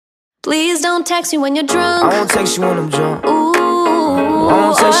Please don't text me when you're drunk. I won't text you when I'm drunk. Ooh, I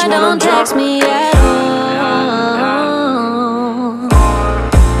won't text you when I'm don't text drunk. me at all.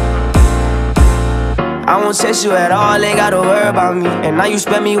 I won't text you at all, ain't gotta worry about me. And now you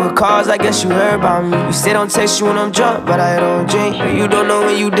spend me with calls, I guess you heard about me. You say don't text you when I'm drunk, but I don't drink. You don't know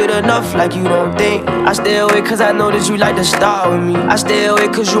when you did enough, like you don't think. I stay away cause I know that you like to start with me. I stay away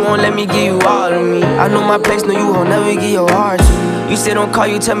cause you won't let me give you all of me. I know my place, no you won't never give your heart to me. You say don't call,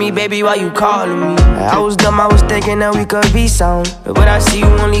 you tell me baby why you calling me. I was dumb, I was thinking that we could be sound. But I see you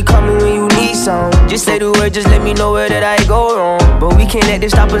only call me when you need some. Just say the word, just let me know where that I go wrong. But we can't let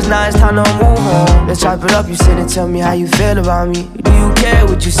this stop us now, it's time to move on. Let's chop it up, you sit and tell me how you feel about me. Do you care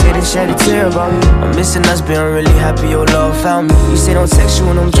what you say and shed a tear about me? I'm missing us, but I'm really happy your love found me. You say don't text you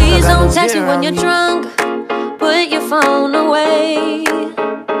when I'm drunk. Please don't text me when you're drunk. Put your phone away.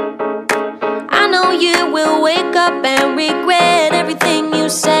 I know you will wake up and regret everything you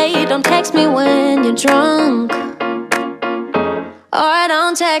say. Don't text me when you're drunk, or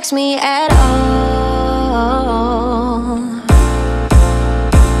don't text me at all.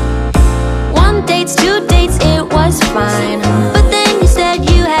 One dates, two dates, it was fine. But then you said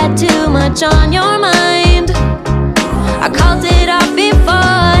you had too much on your mind. I called it off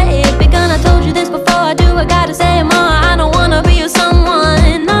before it begun. I told you this before. I do, I gotta say more. I don't wanna be with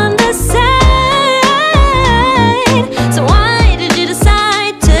someone on the side. So why did you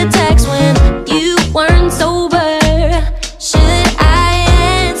decide to text when you weren't sober? Should I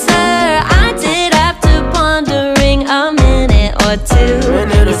answer? I did after pondering a minute or two.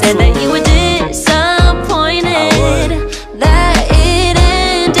 You said that you were disappointed that it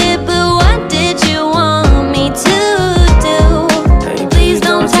ended, but what did you want me to do? Please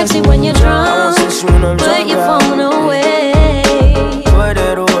don't text me when you're drunk. Put your phone away. Put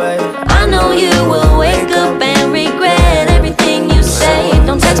it away. I know you will wake up and regret everything you say.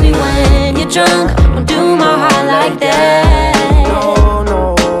 Don't text me when you're drunk. Don't do my heart like that. No,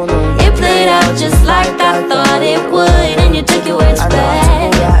 no, no. It played out just like I thought it would, and you took your words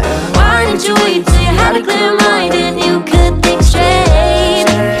back. Why didn't you wait till you had a clear mind and you could think straight?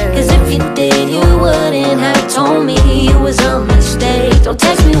 Cause if you did, you wouldn't have told me it was a mistake. Don't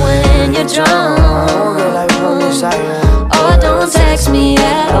text me when you're drunk, or don't text me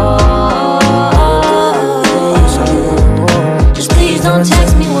at all. Just please don't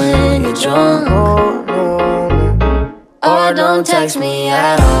text me when you're drunk, or don't text me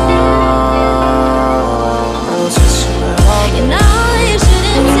at all. You know you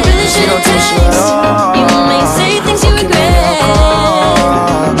shouldn't text. You may say things you regret.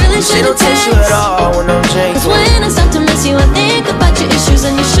 Really shouldn't text. Cause when I start to miss you, I think about your issues,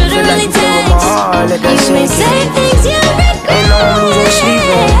 and you shouldn't really text. You may say things you regret.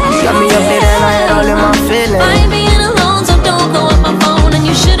 Got me up late at night, all in my feelings. I'm being alone, so don't blow up my phone, and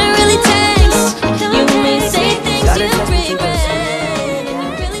you shouldn't really text. You may say things you regret, and you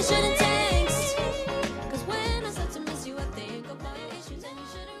really shouldn't text. Cause when I start to miss you, I think about your issues, and you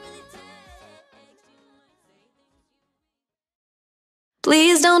shouldn't really text.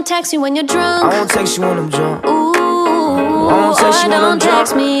 Please don't text me when you're drunk. I won't text you when I'm drunk. Ooh, I won't text you when I'm don't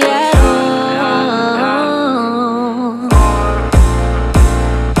text drunk. me at all.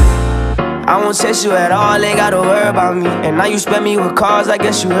 I won't text you at all, ain't gotta worry about me. And now you spend me with calls, I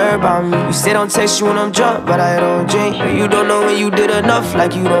guess you heard about me. You say don't text you when I'm drunk, but I don't drink. You don't know when you did enough,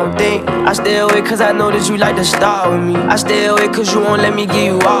 like you don't think. I stay away cause I know that you like to start with me. I stay away cause you won't let me give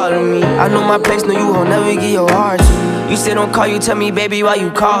you all of me. I know my place, no you won't never give your heart to me. You say don't call, you tell me baby why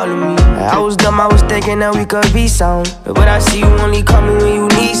you calling me. I was dumb, I was thinking that we could be sound. But I see you only call me when you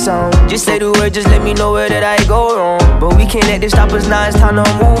need some. Just say the word, just let me know where that I go wrong. But we can't let this stop us now, it's time to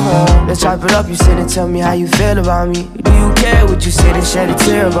move on. Let's chop it up, you sit and tell me how you feel about me. Do you care what you say and shed a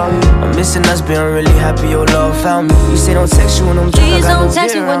tear about me? I'm missing us, but I'm really happy your love found me. You say don't text you when I'm drunk. Please don't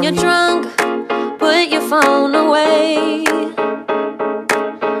text me when you're drunk. Put your phone away.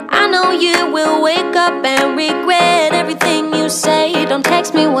 I know you will wake up and regret everything you say. Don't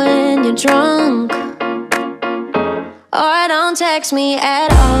text me when you're drunk, or don't text me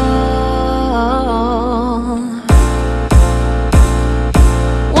at all.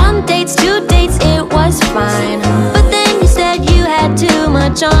 One dates, two dates, it was fine. But then you said you had too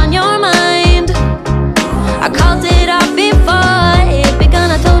much on your mind. I called it off before it begun.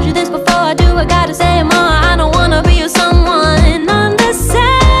 I told you this before. I do, I gotta say more. I don't wanna be with someone on the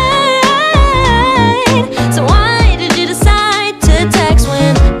side. So why did you decide to text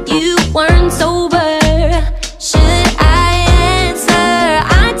when you weren't sober? Should I answer?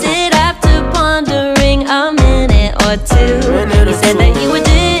 I did after pondering a minute or two. You said that you were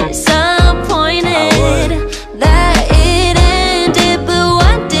disappointed that it ended, but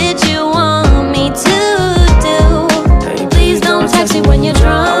what did you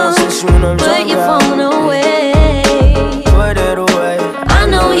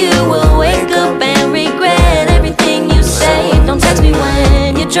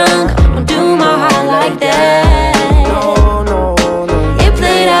drunk. Don't do my heart like that. It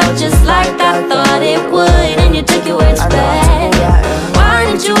played out just like I thought it would, and you took your words back. Why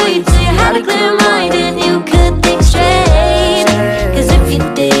didn't you wait till you had a clear mind and you could think straight? Cause if you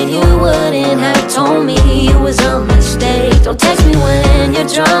did, you wouldn't have told me it was a mistake. Don't text me when you're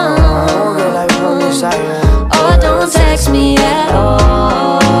drunk, or don't text me at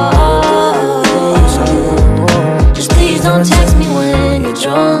all. Just please don't text me when you're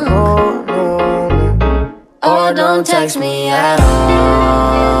drunk, or don't text me at all.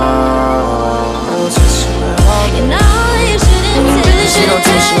 You know you shouldn't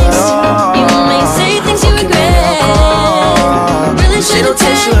text. You may say things you regret. Really shouldn't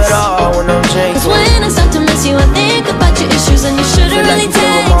text. Cause when I start to miss you, I think about your issues, and you shouldn't really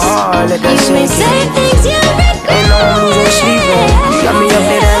text. You may say things you regret. Got me up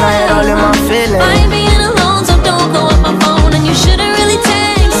late at night, all in my feelings. I ain't being alone, so don't blow up my phone, and you shouldn't really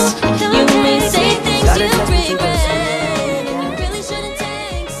text. You may say things you regret, and you really shouldn't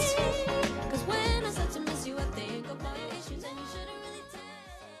text. Cause when I start to miss you, I think about your issues, and you shouldn't really text.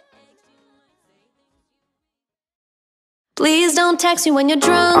 Please don't text me when you're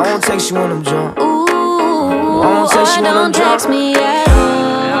drunk. I won't text you when I'm drunk. Ooh, I won't text you when I'm don't text drunk. me at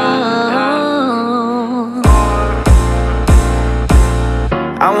all.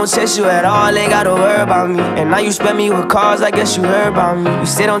 I won't text you at all, ain't gotta worry about me. And now you spam me with calls, I guess you heard about me. You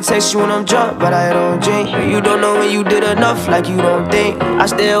say don't text you when I'm drunk, but I don't drink. You don't know when you did enough, like you don't think. I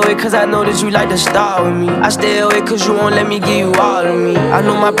stay away cause I know that you like to start with me. I stay away cause you won't let me give you all of me. I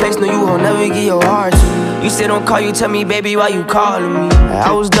know my place, no you won't never give your heart to me. You say don't call, you tell me baby why you calling me.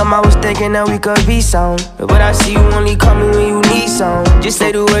 I was dumb, I was thinking that we could be sound, but I see you only call me when you need some. Just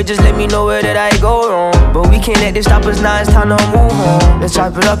say the word, just let me know where did I go wrong. But we can't let this stop us now, it's time to move on. Let's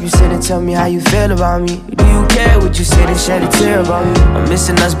chop it up, you sit and tell me how you feel about me. Do you care what you say and shed a tear about me? I'm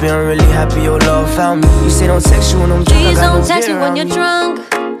missing us, but I'm really happy your love found me. You say don't text you when I'm drunk. Please don't text me when you're drunk.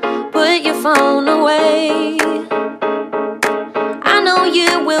 Put your phone away. I know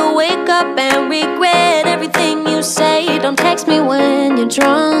you will wake up and regret everything you say. Don't text me when you're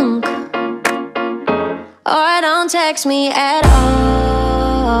drunk, or don't text me at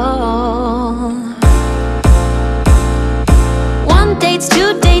all. 1 date,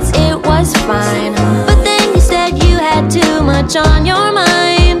 2 dates, it was fine, but then you said you had too much on your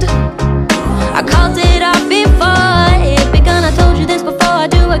mind. I called it off before it begun. I told you this before. I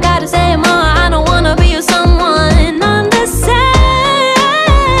do, I gotta say more. I don't wanna be with someone on the side.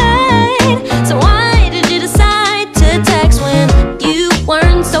 So why did you decide to text when you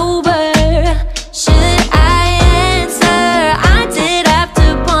weren't sober? Should I answer? I did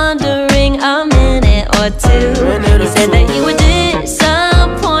after pondering a minute or two. You said that you were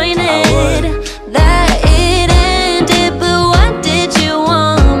disappointed that it ended, but what did you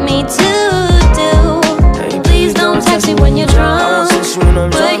want me to do? Please don't text me when you're drunk.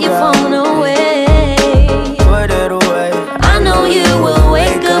 Put your phone away. I know you will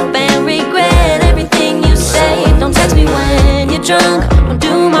wake up and regret everything you say. Don't text me when you're drunk. Don't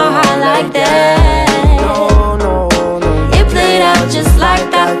do my heart like that. It played out just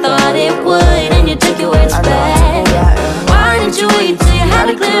like I thought it would, and you took your words back. Why didn't you wait till you had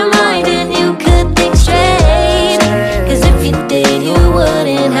a clear mind and you could think straight? Cause if you did, you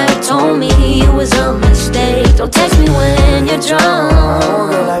wouldn't have told me it was a mistake. Don't text me when you're drunk,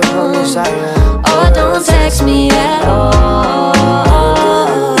 or don't text me at all.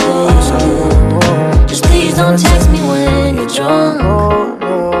 Just please don't text me when you're drunk,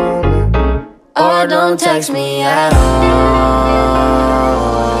 or don't text me at all.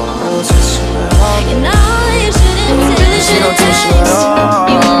 You know you shouldn't text.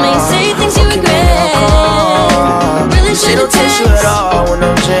 You may say things you regret. Really shouldn't text.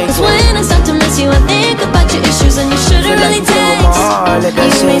 Cause when I start to miss you, I think about your issues, and you shouldn't really text.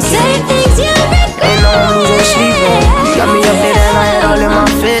 You may say things you regret. Got me up late at night, all in my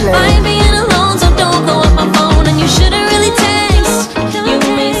feelings. I ain't being alone, so don't blow up my phone, and you shouldn't really text. You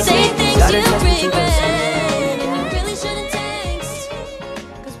may say things you regret, and you really shouldn't text.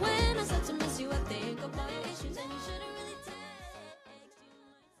 Cause when I start to miss you, I think about your issues, and you shouldn't really text.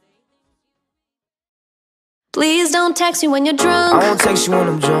 Please don't text me when you're drunk. I won't text you when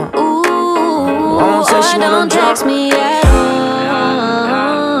I'm drunk. Ooh, I won't text you when I'm don't text drunk. me at all.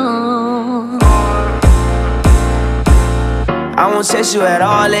 I won't text you at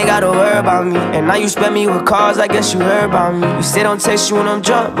all, ain't gotta worry about me. And now you spam me with calls, I guess you heard about me. You say don't text you when I'm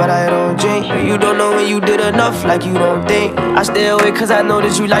drunk, but I don't drink. You don't know when you did enough, like you don't think. I stay away cause I know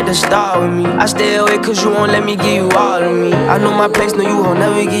that you like to start with me. I stay away cause you won't let me give you all of me. I know my place, no you won't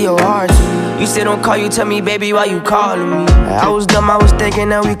never give your heart to me. You still don't call, you tell me, baby, why you calling me? I was dumb, I was thinking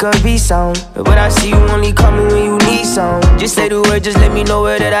that we could be some, but I see you only call me when you need some. Just say the word, just let me know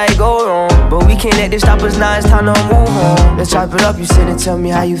where that I go wrong. But we can't let this stop us now, it's time to move on. Let's chop it up, you sit and tell me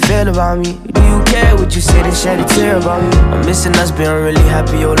how you feel about me. Do you care what you said and shed a tear about me? I'm missing us, but I'm really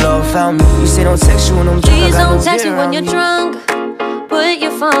happy your love found me. You say don't text you when I'm drunk. Please don't text me when you're drunk. Put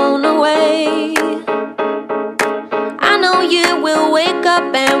your phone away. I know you will wake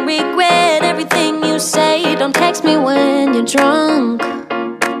up and regret everything you say. Don't text me when you're drunk,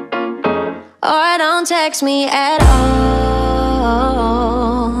 or don't text me at all.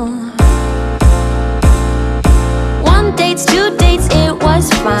 1 date, 2 dates, it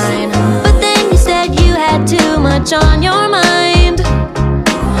was fine, but then you said you had too much on your mind.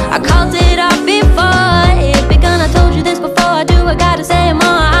 I called it off before it begun. I told you this before. I do, I gotta say more.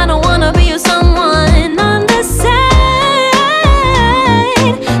 I don't wanna be with someone on the side.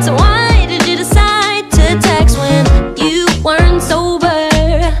 So why did you decide to text when you weren't sober?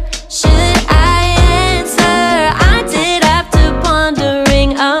 Should I answer? I did after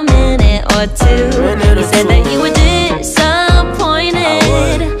pondering a minute or two. You said that you were disappointed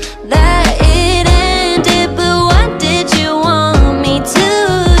that it ended, but what did you want me to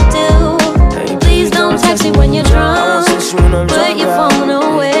do? Please don't text me when you're drunk. Put your phone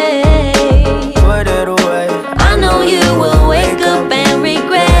away. Put it away. I know you will wake up and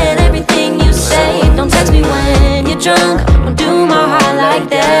regret everything you say. Don't text me when you're drunk. Don't do my heart like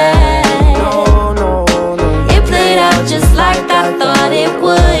that. No, no, no. It played out just like I thought it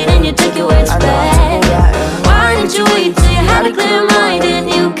would, and you took your words back. Why didn't you wait till you had a clear mind and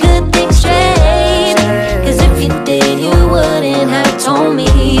you could think straight? Cause if you did, you wouldn't have told me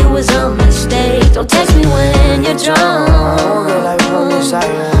it was a mistake. Don't text me when you're drunk,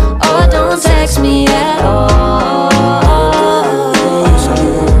 or don't text me at all.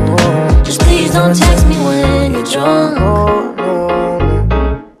 Just please don't text me when you're drunk,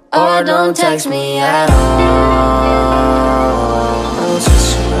 or don't text me at all.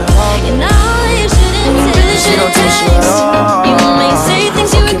 You know you shouldn't text. You may say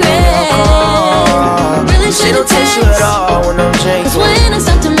things you regret. Really shouldn't text. Cause when I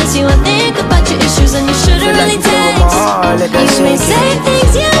start to miss you, I think about your issues, and you shouldn't really text. You may say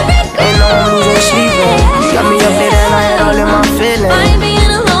things you regret. Got me up late at night, all in my feelings. I'm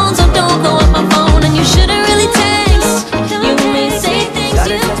being alone, so don't blow up my phone, and you shouldn't really text. You may say things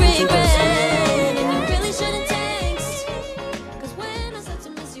you regret, and you really shouldn't text. Cause when I start to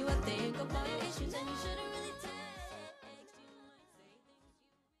miss you, I think about your issues, and you shouldn't really text.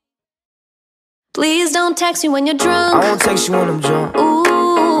 Please don't text me when you're drunk. I won't text you when I'm drunk. Ooh,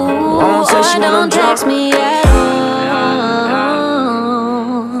 I won't text you when I'm don't text drunk. me at all.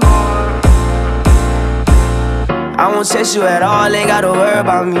 I won't text you at all, ain't gotta worry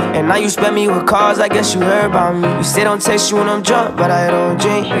about me. And now you spend me with calls, I guess you heard about me. You say don't text you when I'm drunk, but I don't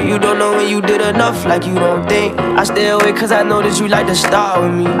drink. You don't know when you did enough, like you don't think. I stay away cause I know that you like to start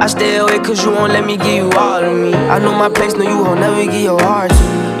with me. I stay away cause you won't let me give you all of me. I know my place, no you won't never give your heart to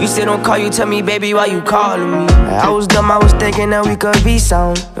me. You say don't call, you tell me, baby, why you calling me? I was dumb, I was thinking that we could be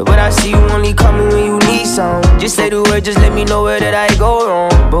some, but I see you only call me when you need some. Just say the word, just let me know where that I go wrong.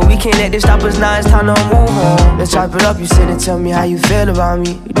 But we can't let this stop us now, it's time to move on. Let's chop it up, you sit and tell me how you feel about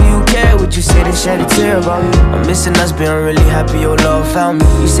me. Do you care what you said and shed a tear about me? I'm missing us, but I'm really happy your love found me.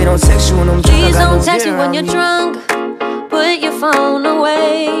 You say don't text you when I'm drunk. Please don't text me when you're drunk. Put your phone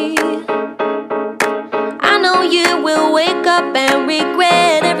away. I know you will wake up and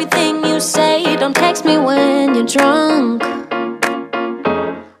regret everything you say. Don't text me when you're drunk,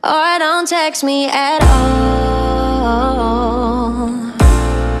 or don't text me at all.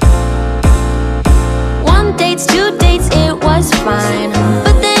 1 date, 2 dates, it was fine,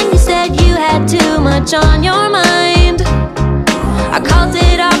 but then you said you had too much on your mind. I called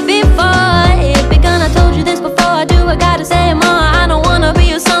it off before it begun. I told you this before. I do, I gotta say more. I don't wanna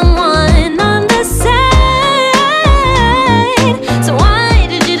be with someone on the side. So why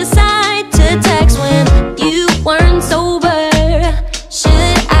did you decide to text when you weren't sober?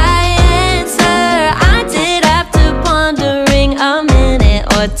 Should I answer? I did after pondering a minute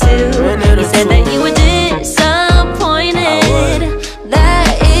or two. You said that you were disappointed that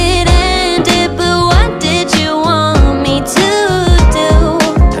it ended, but what did you want me to do?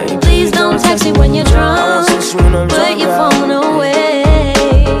 Please don't text me when you're drunk. Put your phone away.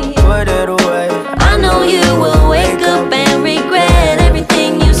 Put it away. I know you will wake up and regret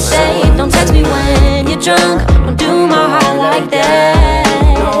everything you say. Don't text me when you're drunk. Don't do my heart like that.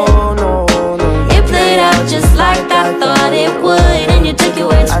 No, no, no. It played out just like I thought it would, and you took your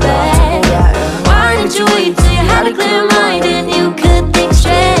words back. Why didn't you wait till you had a clear mind and you could think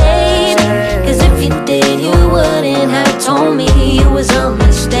straight?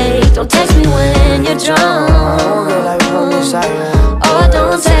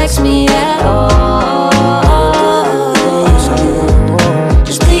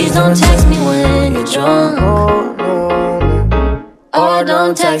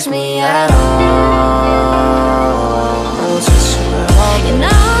 don't text me at all. Don't text you at all. You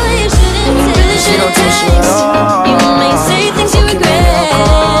know you shouldn't text. You may say things you regret.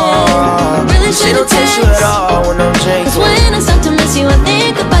 Really shouldn't text you at all when I'm drinking. 'Cause when I start to miss you, I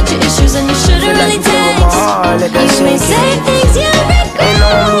think about your issues and you shouldn't really text. You may say things you regret. Ain't no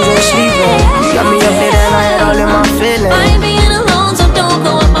losing sleeping. You got me up late at night, all in my feelings. I ain't being alone, so don't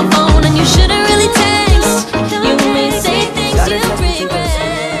blow up my phone, and you shouldn't really text. You may say things you regret,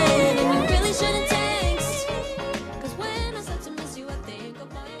 and you really shouldn't text. 'Cause when I start to miss you, I think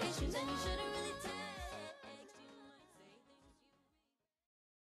about your issues, and you shouldn't really text.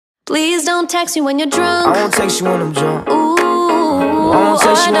 Please don't text me when you're drunk. I won't text you when I'm drunk. Ooh, I won't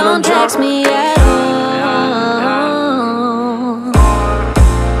text you when I'm don't text drunk. me at all.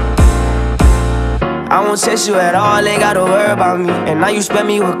 I won't text you at all, ain't gotta worry about me. And now you spam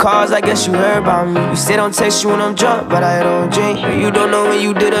me with calls, I guess you heard about me. You say don't text you when I'm drunk, but I don't drink. You don't know when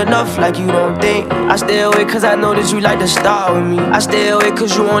you did enough, like you don't think. I stay away cause I know that you like to start with me. I stay away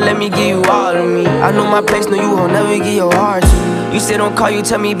cause you won't let me give you all of me. I know my place, no you won't never give your heart to me. You say don't call, you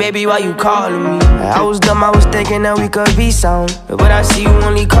tell me baby why you calling me. I was dumb, I was thinking that we could be some. But I see you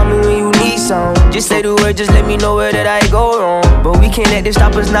only call me when you need some. Just say the word, just let me know where did I go wrong. But we can't let this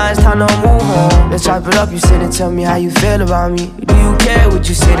stop us now, it's time to move on. Let's chop it up, you sit and tell me how you feel about me. Do you care what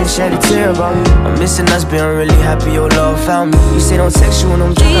you say and shed a tear about me? I'm missing us, but I'm really happy your love found me. You say don't text you when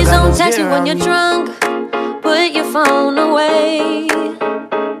I'm drunk. Please don't text me when you're drunk. Put your phone away.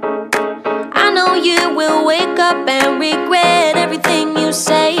 I know you will wake up and regret everything you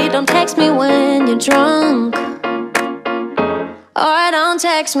say. Don't text me when you're drunk, or don't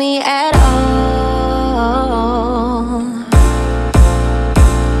text me at all.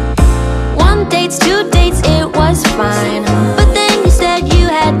 One dates, 2 dates, it was fine, but then you said you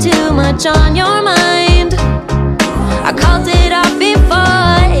had too much on your mind. I called it off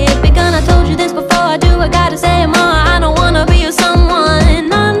before it begun. I told you this before I do, I gotta say it more. I don't wanna be with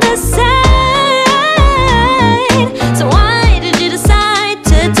someone on the side. So why did you decide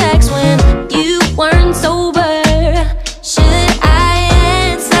to text when you weren't sober? Should I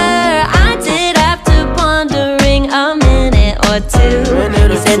answer? I did after pondering a minute or two.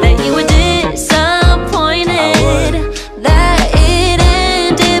 You said that you were disappointed that it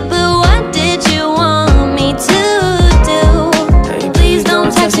ended, but what did you want me to do? Please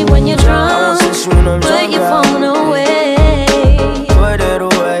don't text me when you're drunk. Put your phone away.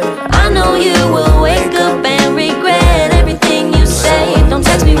 I know you will wake up and regret everything you say. Don't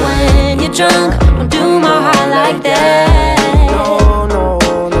text me when you're drunk. Don't do my heart like that.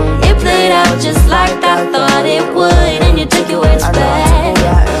 It played out just like I thought it would, and you took your words back.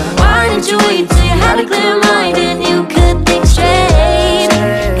 Why didn't you wait till you had a clear mind and you could think straight?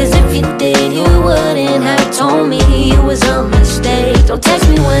 'Cause if you did, you wouldn't have told me it was a mistake. Don't text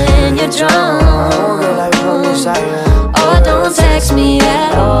me when you're drunk, or don't text me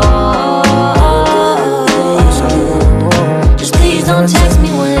at all. Just please don't text me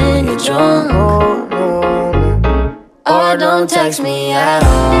when you're drunk, or don't text me at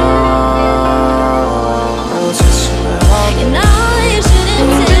all. You know you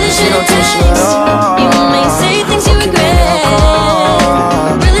shouldn't text. You may say things you regret.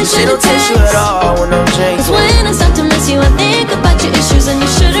 Really shouldn't text. 'Cause when I start to miss you, I think about your issues and you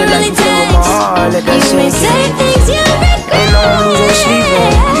shouldn't really text. You may say things you regret. Ain't no losing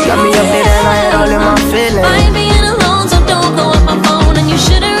sleeping. You got me up late at night, all in my feelings. I ain't being alone, so don't blow up my phone, and you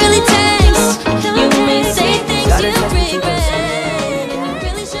shouldn't really text. You may say things you regret, and you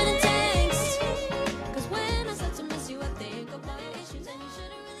really shouldn't text. 'Cause when I start to miss you, I think about your issues and you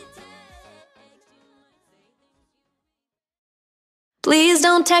shouldn't really text. Please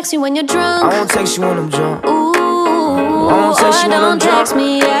don't text me when you're drunk. I won't text you when I'm drunk. Ooh, I won't text you when I'm don't drunk. text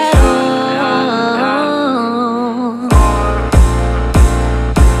me at all.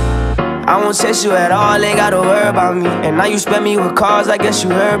 I won't text you at all, ain't gotta worry about me. And now you spam me with calls, I guess you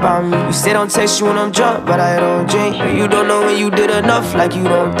heard about me. You say don't text you when I'm drunk, but I don't drink. You don't know when you did enough, like you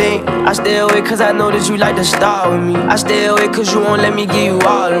don't think. I stay away cause I know that you like to start with me. I stay away cause you won't let me give you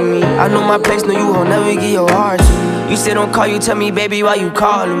all of me. I know my place, no you won't never give your heart to me. You say don't call, you tell me baby why you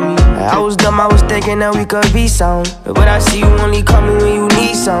calling me. I was dumb, I was thinking that we could be some. But I see you only call me when you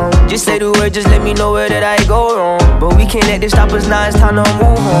need some. Just say the word, just let me know where did I go wrong. But we can't let this stop us now, it's time to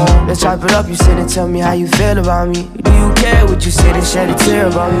move on. Let's chop it up, you sit and tell me how you feel about me. Do you care what you say and shed a tear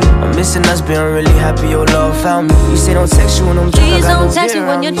about me? I'm missing us, but I'm really happy your love found me. You say don't text you when I'm drunk. Please don't text me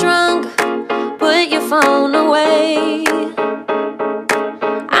when you're drunk. Put your phone away.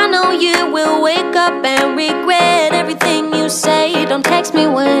 I know you will wake up and regret everything you say. Don't text me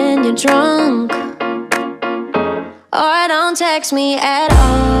when you're drunk, or don't text me at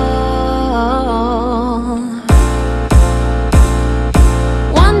all.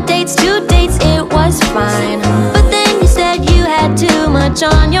 1 dates, 2 dates, it was fine, but then you said you had too much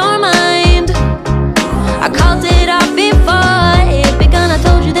on your mind. I called it off before it begun. I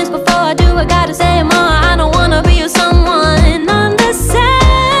told you this before. I do, I gotta say more. I don't wanna be with someone on the side.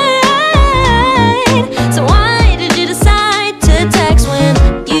 So why did you decide to text when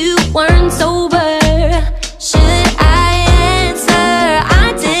you weren't sober? Should I answer?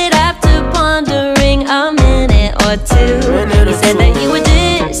 I did after pondering a minute or two. You said that you were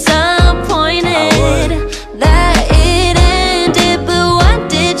disappointed that it ended, but what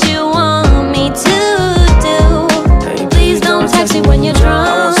did you want me to do? Please don't text me when you're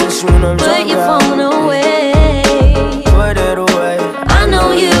drunk. Put your phone away. Put it away. I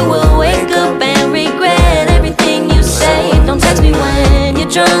know you will wake up and regret everything you say. Don't text me when you're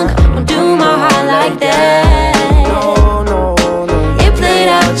drunk. Don't do my heart like that. No, no, no. It played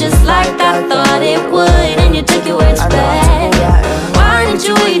out just like I thought it would, and you took your words back. Why didn't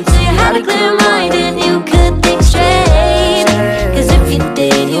you wait till you had a clear mind and you could think straight? Cause if you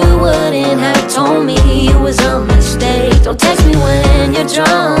did, you wouldn't have told me it was a mistake. Don't text me when you're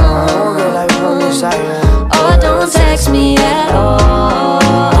drunk, or don't text me at all.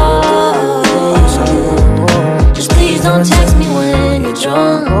 Just please don't text me when you're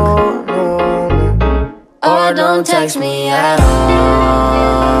drunk, or don't text me at all.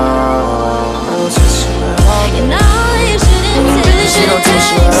 You know you shouldn't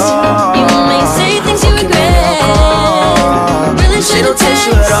text. You may say things you regret. Really shouldn't text.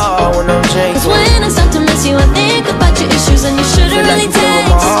 Cause when I start to miss you, I think about your issues, and you shouldn't really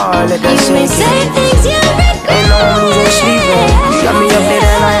text. You may say things you regret. Got me up late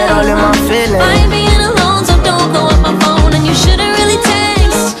at night, all in my feelings. I'm being alone, so don't blow up my phone, and you shouldn't really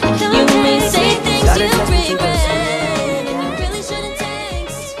text. You may say things you regret, and you really shouldn't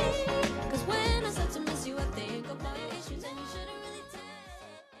text. Cause when I start to miss you, I think about your issues, and you shouldn't really text.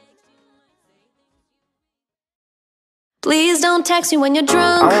 Please don't text me when you're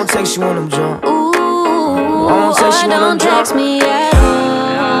drunk. I won't text you when I'm drunk. Ooh, I won't text you or when I'm don't drunk. text me at all.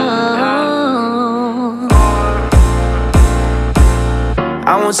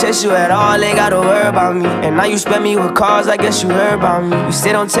 I won't text you at all, ain't gotta worry about me. And now you spend me with calls, I guess you heard about me. You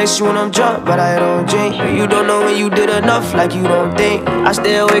say don't text you when I'm drunk, but I don't drink. You don't know when you did enough, like you don't think. I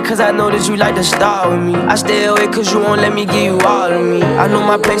stay away cause I know that you like to start with me. I stay away cause you won't let me give you all of me. I know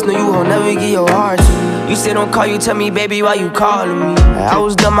my place, no you won't never give your heart to me. You say don't call, you tell me baby why you calling me. I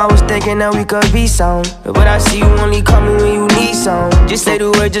was dumb, I was thinking that we could be sound, but I see you only call me when you need some. Just say the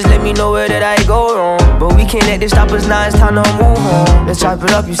word, just let me know where did I go wrong. But we can't let this stop us now, it's time to move on. Let's chop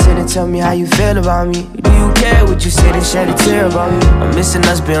it up, you sit and tell me how you feel about me. Do you care what you say and shed a tear about me? I'm missing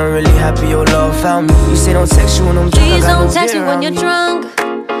us, but I'm really happy your love found me. You say don't text you when I'm drunk. Please don't text me when you're drunk.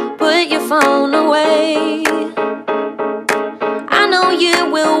 Put your phone away. I know you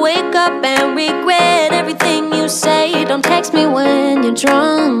will wake up and regret everything you say. Don't text me when you're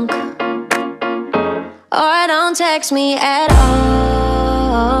drunk, or don't text me at all.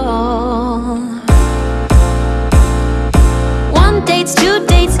 1 dates, 2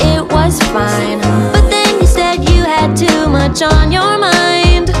 dates, it was fine, but then you said you had too much on your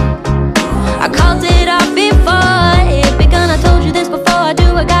mind. I called it off before it begun. I told you this before. I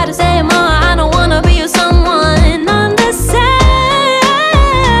do, I gotta say more. I don't wanna be with someone on the side.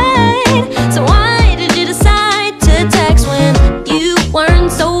 So why did you decide to text when you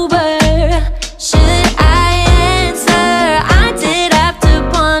weren't sober? Should I answer? I did after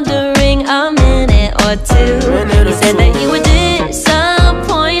pondering a minute or two. You said that you were disappointed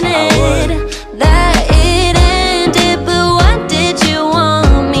that it ended, but what did you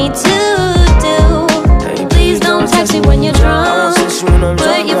want me to do? Please don't text me when you're drunk.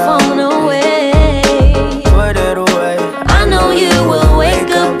 Put your phone away. Put it away. I know you will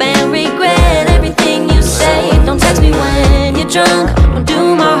wake up and regret everything you say. Don't text me when you're drunk. Don't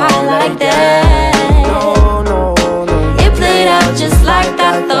do my heart like that. No, no, no. It played out just like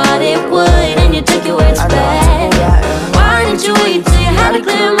I thought it would, and you took your words back. Why didn't you wait till you had a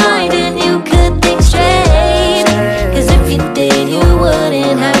clear mind and you could think straight? Cause if you did, you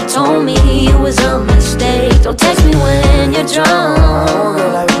wouldn't have told me it was a mistake. Don't text me when you're drunk,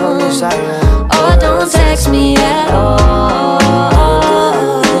 or don't text me at all.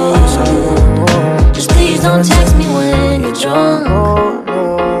 Just please don't text me when you're drunk,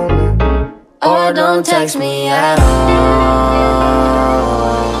 or don't text me at all.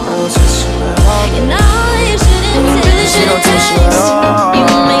 You know you shouldn't text. You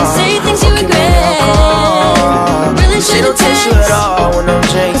may say things you regret. Really shouldn't text. When I'm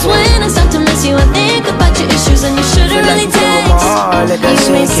drinking. Cause when I start to miss you, I think about your issues, and you should let that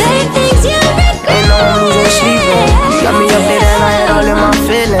You may sink say in. things you regret. Ain't no one losing sleep in. Got me up late at night, all in my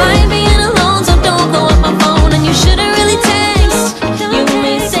feelings. I'm being alone, so don't blow up my phone. And you shouldn't really text. You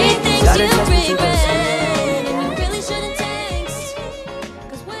may say things you regret, and you really shouldn't text.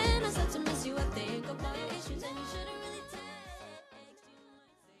 'Cause when I start to miss you, I think of all your issues, and you shouldn't really text.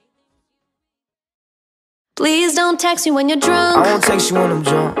 Please don't text me when you're drunk. I won't text you when I'm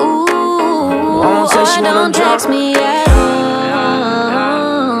drunk. Ooh, I won't text you or when I'm don't drunk. text me at all.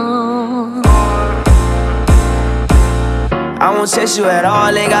 I won't text you at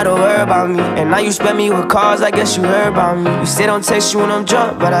all, ain't gotta worry about me. And now you spam me with calls, I guess you heard about me. You say don't text you when I'm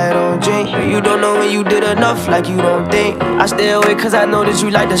drunk, but I don't drink. You don't know when you did enough, like you don't think. I stay away cause I know that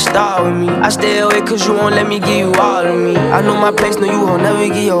you like to start with me. I stay away cause you won't let me give you all of me. I know my place, no you won't never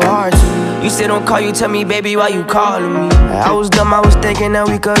give your heart to me. You say don't call, you tell me baby why you calling me. I was dumb, I was thinking that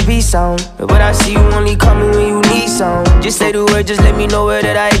we could be some. But I see you only call me when you need some. Just say the word, just let me know where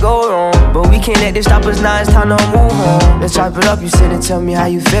did I go wrong. But we can't let this stop us now, it's time to move on. Let's chop it up, you sit and tell me how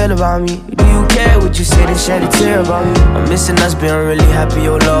you feel about me. Do you care what you say and shed a tear about me? I'm missing us, but I'm really happy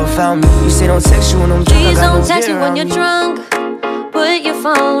your love found me. You say don't text you when I'm drunk. Please don't text me when you're drunk. Put your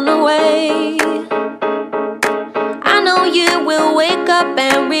phone away. I know you will wake up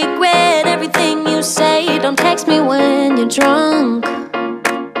and regret everything you say. Don't text me when you're drunk,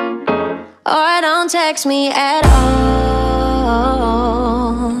 or don't text me at all.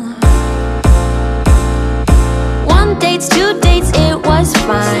 One dates, 2 dates, it was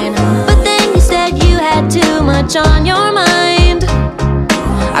fine, but then you said you had too much on your mind.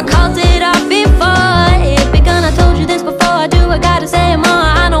 I called it off before it begun. I told you this before I do, I gotta say more.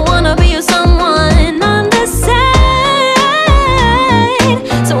 I don't wanna be with someone on the side.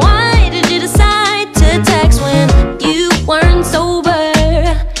 So why did you decide to text when you weren't sober?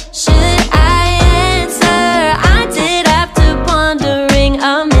 Should I answer? I did after pondering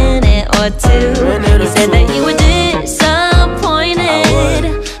a minute or two. You said that you were disappointed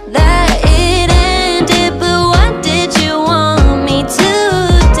that it ended, but what did you want me to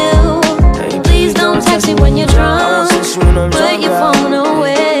do? Please don't text me when you're drunk. Put your phone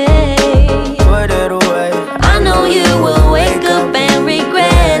away. I know you will wake up and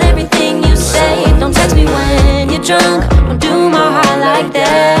regret everything you say. Don't text me when you're drunk. Don't do my heart like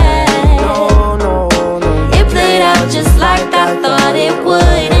that. It played out just like I thought it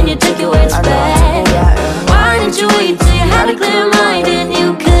would, and you took your words back. Why didn't you wait till you had a clear mind and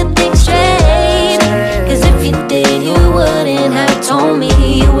you could think straight? 'Cause if you did, you wouldn't have told me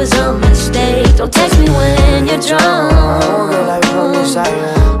it was a mistake. Don't text me when you're drunk,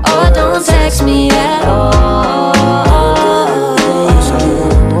 or don't text me at all.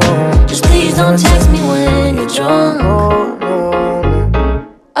 Just please don't text me when you're drunk,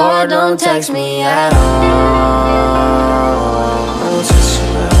 or don't text me at all.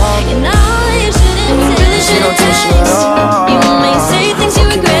 You know you shouldn't text. You may say things you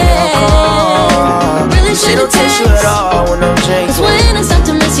regret. Really shouldn't text. 'Cause when I start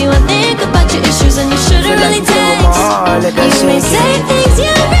to miss you, I think about your issues, and you shouldn't really text. You may say things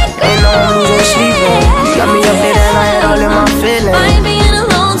you regret. Ain't no one losing sleep in. Got me up late at night, all in my feelings. I'm being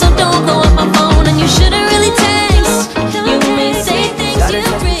alone, so don't blow up my phone, and you shouldn't really text. You may say things you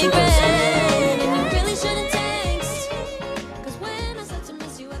regret, and you really shouldn't text. 'Cause when I start to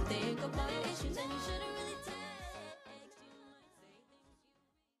miss you, I think of all your issues, and you shouldn't really text.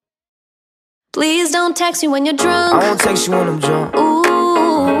 Please don't text me when you're drunk. I won't text you when I'm drunk.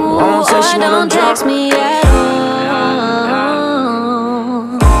 Ooh, I won't text you or when I'm don't text drunk. me at all.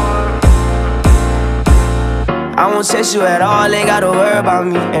 I won't text you at all, ain't gotta worry about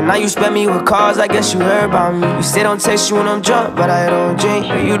me. And now you spam me with calls, I guess you heard about me. You say don't text you when I'm drunk, but I don't drink.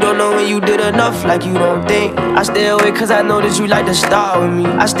 You don't know when you did enough, like you don't think. I stay away cause I know that you like to start with me.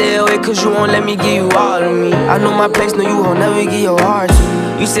 I stay away cause you won't let me give you all of me. I know my place, no you won't never give your heart to me.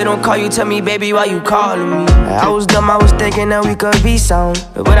 You say don't call, you tell me baby why you calling me. I was dumb, I was thinking that we could be some.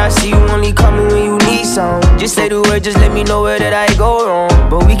 But I see you only call me when you need some. Just say the word, just let me know where did I go wrong.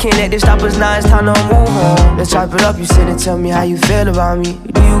 But we can't let this stop us now, it's time to move on. Let's chop it up, you sit and tell me how you feel about me.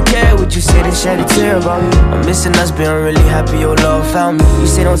 Do you care what you say and shed a tear about me? I'm missing us, but I'm really happy your love found me. You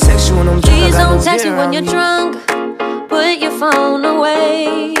say don't text you when I'm drunk. Please don't text me when you're drunk. Put your phone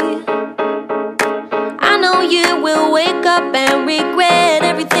away. I know you will wake up and regret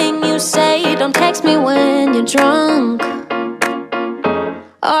everything you say. Don't text me when you're drunk,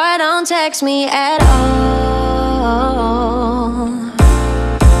 or don't text me at all.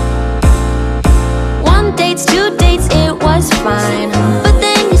 One dates, 2 dates, it was fine, but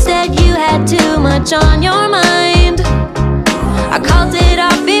then you said you had too much on your mind. I called it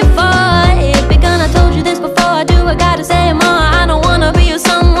off before it begun. I told you this before I do, I gotta say more. I don't wanna be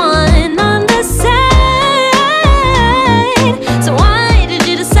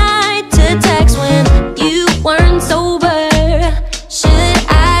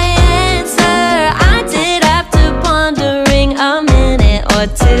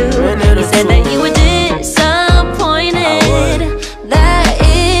too. You said that you were disappointed that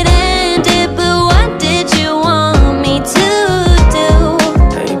it ended, but what did you want me to do?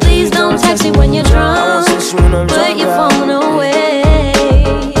 Please don't text me when you're drunk. Put your phone away.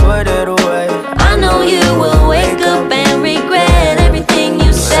 I know you will wake up and regret everything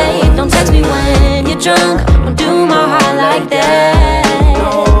you say. Don't text me when you're drunk. Don't do my heart like that.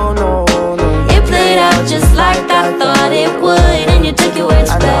 It played out just like I thought it would, and you took your words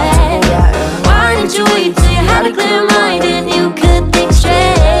back. Why didn't you wait till you had a clear mind and you could think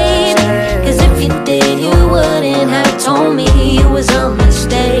straight? Cause if you did, you wouldn't have told me it was a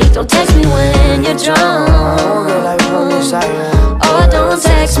mistake. Don't text me when you're drunk, or don't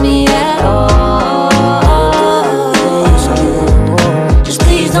text me at all. Just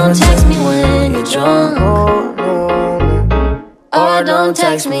please don't text me when you're drunk, or don't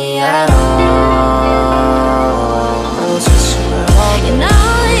text me at all. You know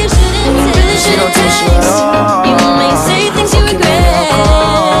you shouldn't text. You may say things you regret.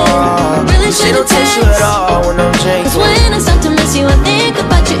 Really shouldn't text. Cause when I start to miss you, I think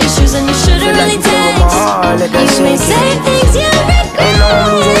about your issues, and you shouldn't really text. You may say things you regret.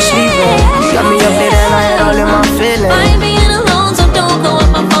 Got me up late at night, all in my feelings. I ain't being alone, so don't blow up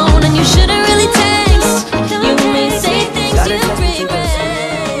my phone, and you shouldn't really text. You may say things you regret,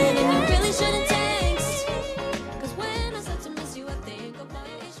 and you really shouldn't text. Cause when I start to miss you, I think about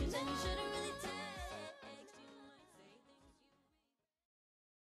your issues, and you shouldn't really text.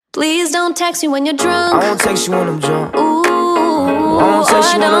 Please don't text me when you're drunk. I won't text you when I'm drunk. Ooh, I won't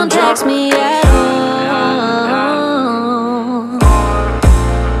text you when I'm don't text drunk. me at all.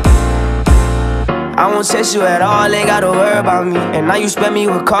 I won't text you at all, ain't gotta worry about me. And now you spend me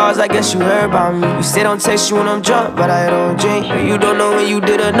with calls, I guess you heard about me. You say don't text you when I'm drunk, but I don't drink. You don't know when you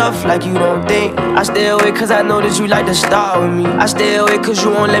did enough, like you don't think. I stay away cause I know that you like to start with me. I stay away cause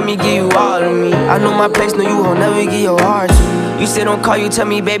you won't let me give you all of me. I know my place, no you won't never give your heart to me. You say don't call, you tell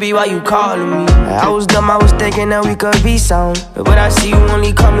me baby why you calling me. I was dumb, I was thinking that we could be sound, but I see you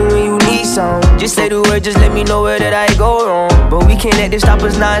only call me when you need some. Just say the word, just let me know where that I go wrong. But we can't let this stop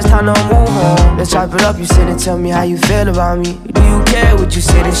us now, it's time to move on. Let's chop it up, you sit and tell me how you feel about me. Do you care what you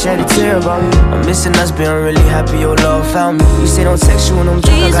say and shed a tear about me? I'm missing us, but I'm really happy your love found me. You say don't text you when I'm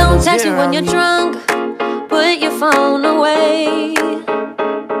drunk. Please don't text me when you're drunk. Put your phone away.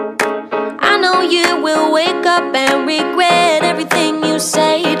 I know you will wake up and regret everything you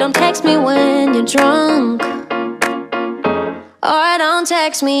say. Don't text me when you're drunk, or don't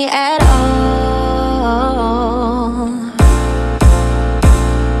text me at all.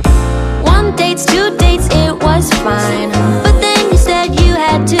 1 date, 2 dates, it was fine, but then you said you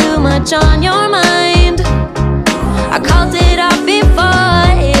had too much on your mind. I called it off before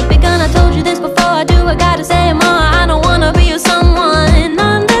it begun. I told you this before I do, I gotta say more. I don't wanna be with someone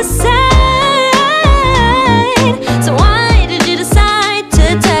on the side. So why did you decide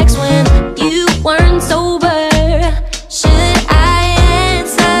to text when you weren't sober? Should I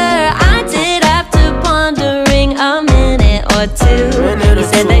answer? I did after pondering a minute or two. You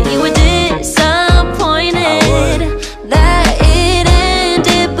said that you were disappointed that it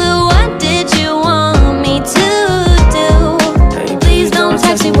ended, but what did you want me to do? Please don't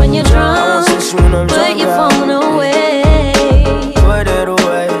text me when you're drunk. Put your phone away.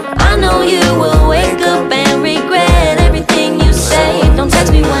 I know you will wake up and regret everything you say. Don't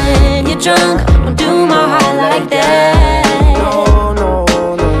text me when you're drunk. Don't do my heart like that.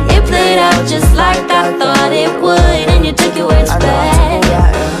 It played out just like I thought it would, and you took your words back.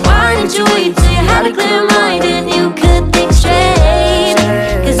 Why didn't you wait till you had a clear mind and you could think straight?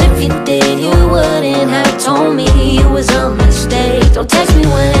 Cause if you did, you wouldn't have told me it was a mistake. Don't text me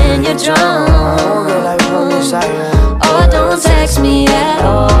when you're drunk, or don't text me at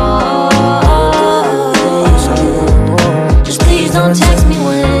all. Just please don't text me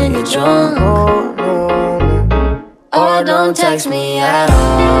when you're drunk, or don't text me at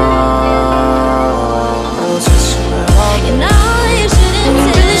all. You know you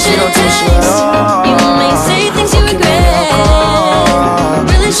shouldn't text. You may say things you regret.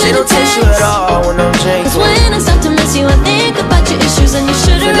 Really shouldn't text. Cause when I start to miss you, I think about your issues, and you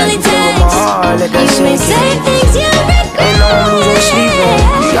shouldn't really text. You may say things you regret.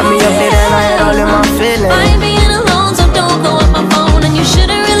 Got me up late at night, all in my feelings. I ain't being alone, so don't blow up my phone, and you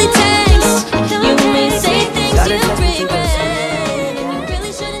shouldn't really text. You may say things you regret, and you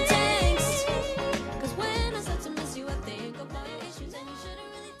really shouldn't text. Cause when I start to miss you, I think about your issues, and you shouldn't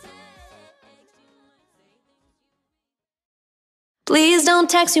really text. Please don't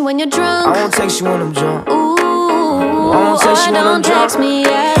text me when you're drunk. I won't text you when I'm drunk. Ooh, I won't text you when I'm don't text drunk. me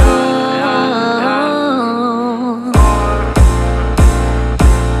at all.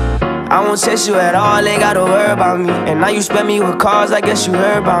 I won't text you at all, ain't gotta worry about me. And now you spend me with calls, I guess you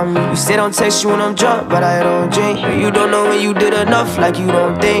heard about me. You say don't text you when I'm drunk, but I don't drink. You don't know when you did enough, like you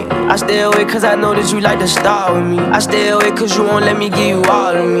don't think. I stay away cause I know that you like to start with me. I stay away cause you won't let me give you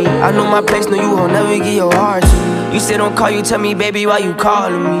all of me. I know my place, no you won't never give your heart to me. You say don't call, you tell me baby why you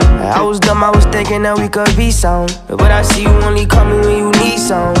calling me. I was dumb, I was thinking that we could be some. But I see you only call me when you need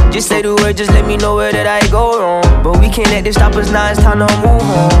some. Just say the word, just let me know where that I go wrong. But we can't let this stop us now, it's time to move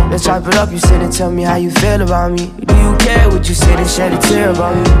on. Let's chop it up, you sit and tell me how you feel about me. Do you care what you say and shed a tear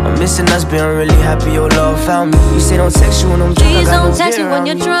about me? I'm missing us, but I'm really happy your love found me. You say don't text you when I'm drunk. Please don't text me when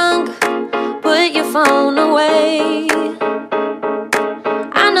you're drunk. Put your phone away.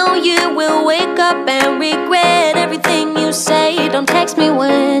 I know you will wake up and regret everything you say. Don't text me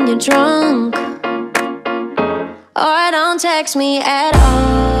when you're drunk, or don't text me at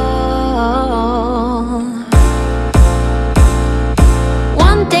all.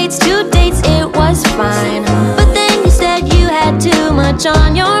 1 date, 2 dates, it was fine. But then you said you had too much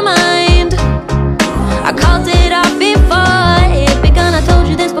on your mind. I called it off before it begun. I told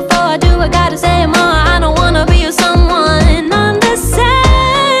you this before. I do, I gotta say more. I don't wanna be with someone on the side.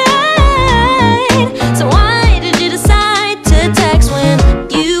 So why did you decide to text when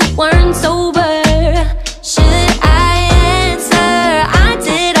you weren't sober? Should I answer? I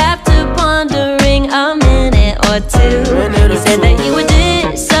did after pondering a minute or two. You said that you were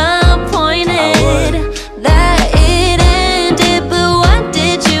disappointed that it ended, but what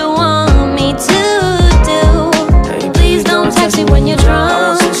did you want me to do? Please don't text me when you're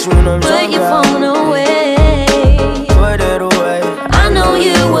drunk. Put your phone away. I know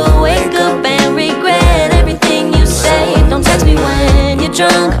you will wake up and regret everything you say. Don't text me when you're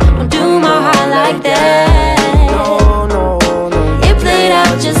drunk. Don't do my heart like that. It played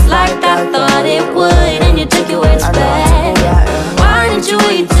out just like I thought it would, and you took your words back. Why didn't you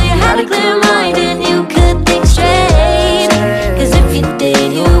wait till you had a clear mind and you could think straight? Cause if you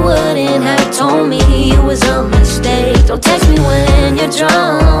did, you wouldn't have told me it was a mistake. Don't text me when you're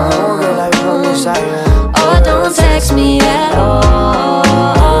drunk, or don't text me at all.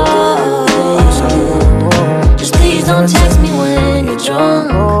 Just please don't text me when you're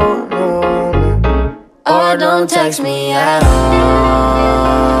drunk, or don't text me at all.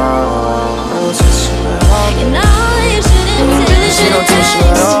 You know you shouldn't text.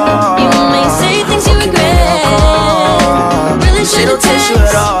 You may say things you regret. Really shouldn't text.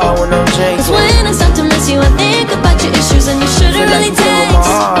 Cause when I start to miss you, I think about your issues, and you shouldn't really text.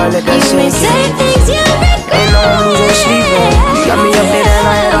 You may say things you regret. Got me up late at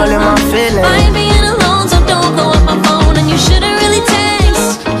night, all in my feelings. I ain't being alone, so don't blow up my phone, and you shouldn't really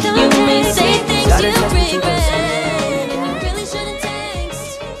text. You may say things you regret, and you really shouldn't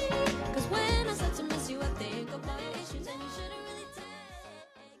text. Cause when I start to miss you, I think about your issues, and you shouldn't really text.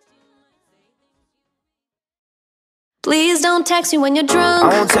 Please don't text me when you're drunk. I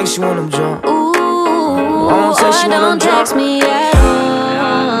won't text you when I'm drunk. Ooh, I won't text you when I'm don't text drunk. me at all.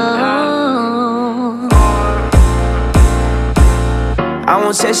 I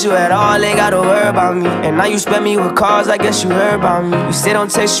won't text you at all, ain't gotta worry about me. And now you spend me with calls, I guess you heard about me. You say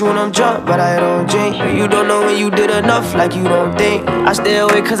don't text you when I'm drunk, but I don't drink. You don't know when you did enough, like you don't think. I stay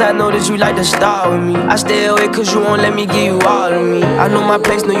away cause I know that you like to start with me. I stay away cause you won't let me give you all of me. I know my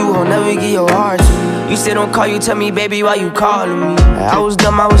place, no you won't never give your heart to me. You say don't call, you tell me baby why you calling me. I was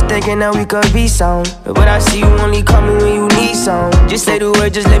dumb, I was thinking that we could be some. But I see you only call me when you need some. Just say the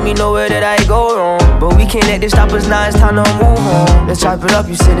word, just let me know where that I go wrong. But we can't let this stop us now, it's time to move on. Let's chop it up,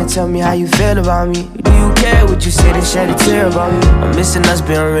 you sit and tell me how you feel about me. Do you care what you say and shed a tear about me? I'm missing us,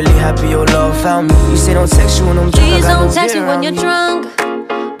 but I'm really happy your love found me. You say don't text you when I'm drunk. Please don't text me when you're drunk.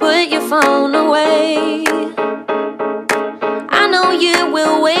 Put your phone away. I know you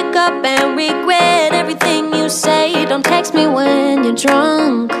will wake up and regret everything you say. Don't text me when you're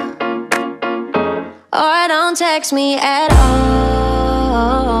drunk, or don't text me at all.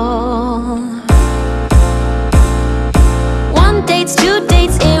 1 date, 2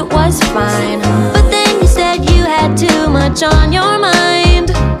 dates, it was fine. But then you said you had too much on your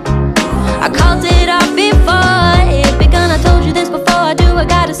mind. I called it off before it begun. I told you this before. I do, I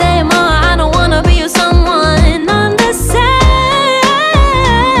gotta say more. I don't wanna be with someone on the side.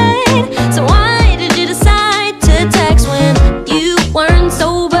 So why did you decide to text when you weren't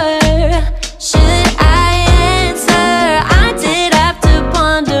sober? Should I answer? I did after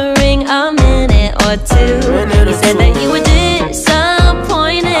pondering a minute or two. You said that you were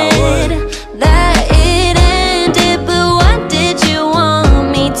disappointed that it ended, but what did you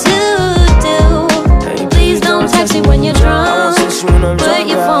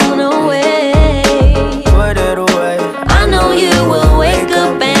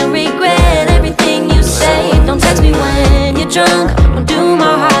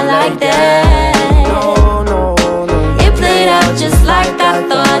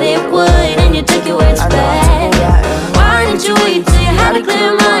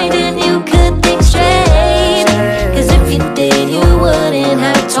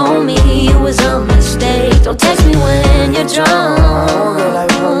Don't text me when you're drunk. Girl, I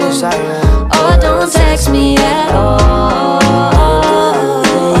promise I won't. Or don't text me at all.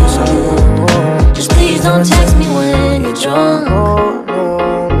 Just please don't text me when you're drunk.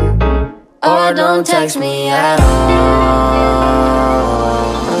 Or don't text me at all.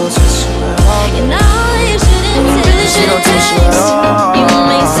 You know you shouldn't text. You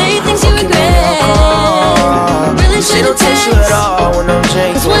may say things you regret. Really shouldn't text.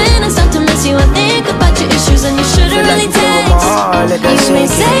 Cause when I start to miss you, I think about your issues and you shouldn't really text. You may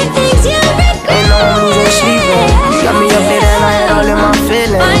say things you regret. Got me up late at night, all in my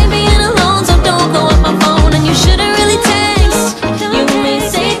feelings. I'm being alone, so don't go up my phone, and you shouldn't really text. You may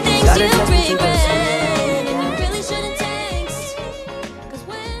say things you regret, and you really shouldn't text. Cause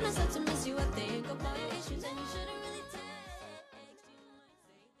when I start to miss you, I think about your issues, and you shouldn't really text.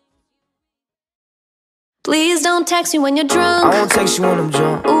 Please don't text me when you're drunk. I won't text you when I'm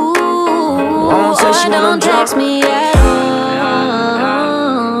drunk. Ooh, I won't text you when I'm don't drunk. text me at all.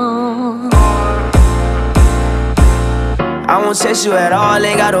 I won't text you at all,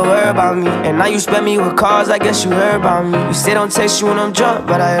 ain't gotta worry about me. And now you spend me with calls, I guess you heard about me. You say don't text you when I'm drunk,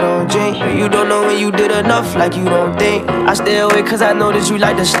 but I don't drink. You don't know when you did enough, like you don't think. I stay away cause I know that you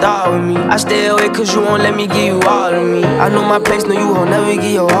like to start with me. I stay away cause you won't let me give you all of me. I know my place, no you won't never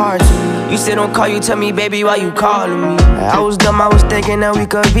give your heart to me. You say don't call, you tell me baby why you calling me. I was dumb, I was thinking that we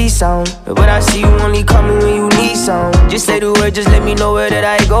could be sound. But I see you only call me when you need some. Just say the word, just let me know where that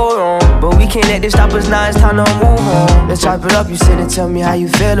I go wrong. But we can't let this stop us now, it's time to move on. Let's chop it up, you sit and tell me how you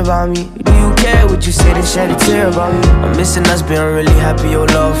feel about me. Do you care what you say and shed a tear about me? I'm missing us, but I'm really happy your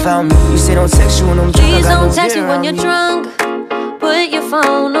love found me. You say don't text you when I'm drunk. Please don't text me when you're drunk. Put your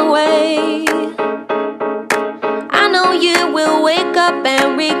phone away. I know you will wake up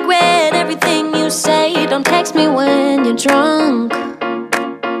and regret everything you say. Don't text me when you're drunk.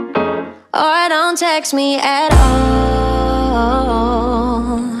 Or don't text me at all.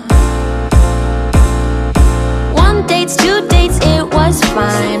 One dates, two dates, it was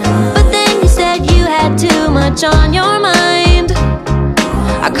fine. But then you said you had too much on your mind.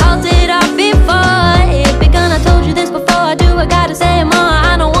 I called it off before it begun. I told you this before I do, I gotta say more.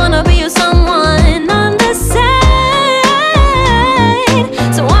 I don't wanna be with someone on the side.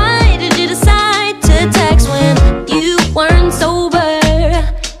 So why did you decide to text when you weren't sober?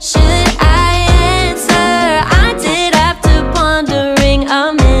 Should I answer? I did after pondering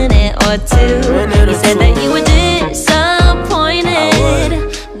a minute or two. You said that you were disappointed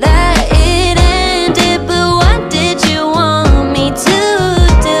that it ended, but what did you want me to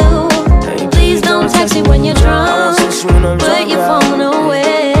do? Please don't text me when you're drunk. Put your phone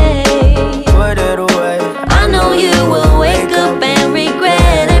away. I know you will wake up and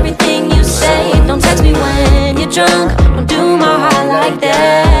regret everything you say. Don't text me when you're drunk. Don't do my heart like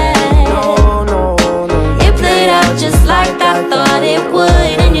that. It played out just like I thought it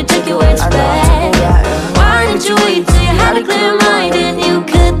would, and you took your words back. Why didn't you wait till you had a clear mind and you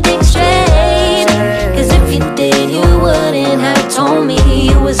could think straight? Cause if you did, you wouldn't have told me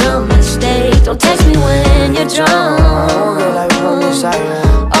it was a mistake. Don't text me when you're drunk.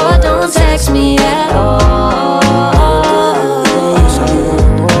 Or don't text me at all.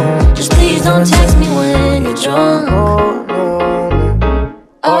 Just please don't text me when you're drunk.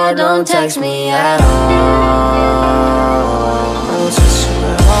 Or don't text me at all.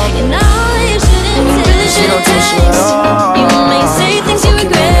 You know you shouldn't text. You may say things you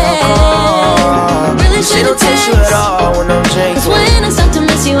regret. Really shouldn't text. Cause when I start to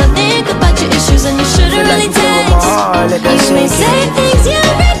miss you, I think about your issues and you shouldn't really text. You may say things you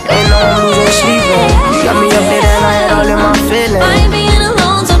regret. Got me up late at night, all in my feelings. I'm being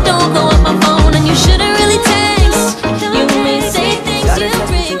alone, so don't go up my phone, and you shouldn't really text. You may say things you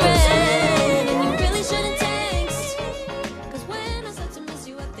regret, and you really shouldn't text. Cause when I start to miss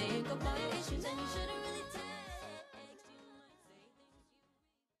you, I think about your issues, and you shouldn't really text.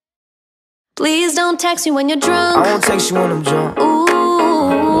 Please don't text me when you're drunk. I won't text you when I'm drunk. Ooh,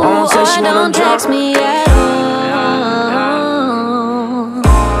 I won't text you when I'm don't text drunk. me at all.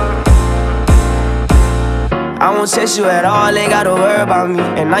 I won't text you at all, ain't gotta worry about me.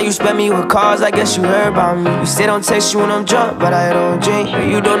 And now you spend me with calls, I guess you heard about me. You say don't text you when I'm drunk, but I don't drink.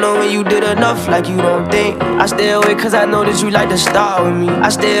 You don't know when you did enough, like you don't think. I stay away cause I know that you like to start with me. I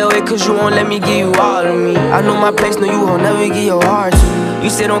stay away cause you won't let me give you all of me. I know my place, no you won't never give your heart to me. You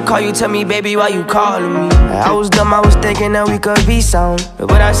still don't call, you tell me, baby, why you calling me? I was dumb, I was thinking that we could be some,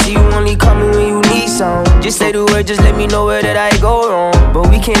 but I see you only call me when you need some. Just say the word, just let me know where did I go wrong. But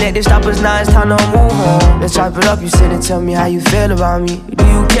we can't let this stop us now, it's time to move on. Let's chop it up, you sit and tell me how you feel about me. Do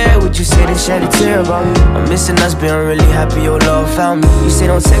you care what you say and shed a tear about me? I'm missing us, but I'm really happy your love found me. You say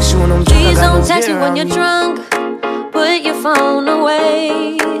don't text you when I'm drunk. Please don't text me when you're drunk. Put your phone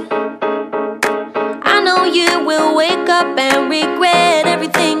away. I know you will wake up and regret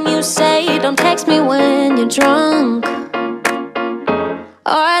everything you say. Don't text me when you're drunk,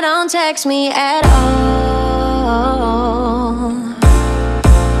 or don't text me at all.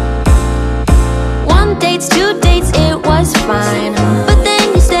 1 date, 2 dates, it was fine, but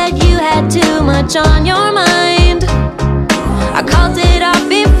then you said you had too much on your mind. I called it off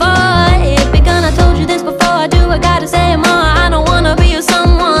before it begun. I told you this before. I do, I gotta say more. I don't wanna be with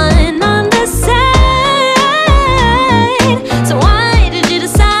someone on the side. So why did you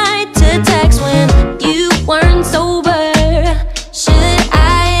decide to text when you weren't sober? Should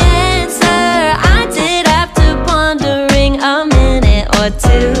I answer? I did after pondering a minute or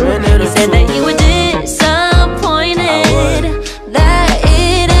two. You said that you were disappointed that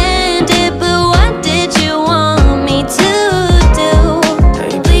it ended, but what did you want me to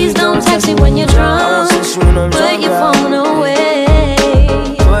do? Please don't text me when you're drunk. Put your phone away.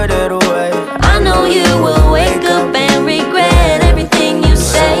 I know you will wake up and regret everything you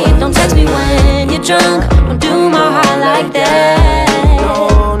say. Don't text me when you're drunk. Don't do my heart like that.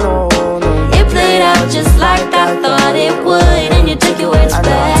 It played out just like I thought it would, and you took your words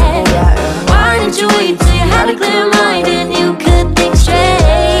back. Why didn't you wait till you had a clear mind and you could think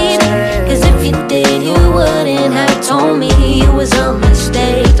straight? Cause if you did, you wouldn't have told me it was a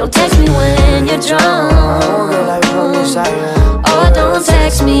mistake. Don't text me when you're drunk, or don't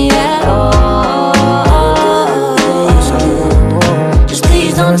text me at all. Just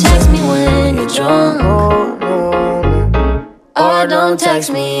please don't text me when you're drunk, or don't text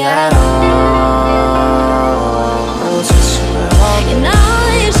me at all. You know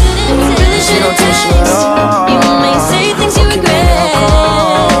you shouldn't text. You may say things you regret.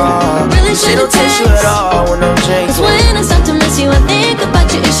 Really shouldn't text. Cause when I start to miss you, I think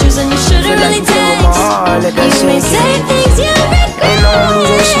about your issues, and you shouldn't really text. You may say things you regret.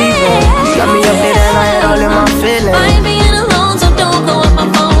 Got me up late at night, all in my feelings. I ain't being alone, so don't go up my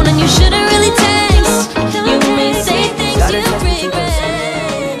phone, and you shouldn't really text. You may say things you regret,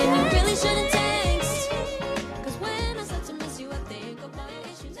 and you really shouldn't text. Cause when I start to miss you, I think about your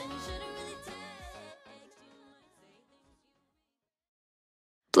issues, and you shouldn't really text.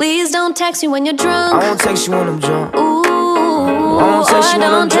 Please don't text me when you're drunk. I won't text you when I'm drunk. Ooh, I won't text you when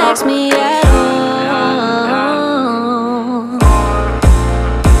I'm don't text drunk. me at all.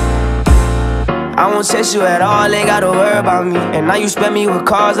 I won't text you at all, ain't gotta worry about me. And now you spend me with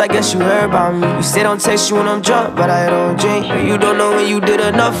calls, I guess you heard about me. You say don't text you when I'm drunk, but I don't drink. You don't know when you did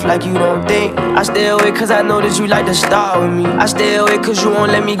enough, like you don't think. I stay away cause I know that you like to start with me. I stay away cause you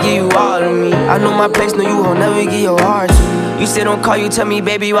won't let me give you all of me. I know my place, no you won't never give your heart to me. You say don't call, you tell me,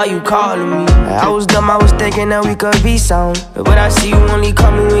 baby, why you calling me? I was dumb, I was thinking that we could be some, but I see you only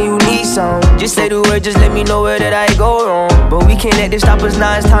call me when you need some. Just say the word, just let me know where did I go wrong. But we can't let this stop us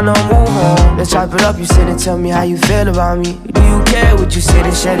now, it's time to move on. Let's chop it up, you sit and tell me how you feel about me. Do you care what you say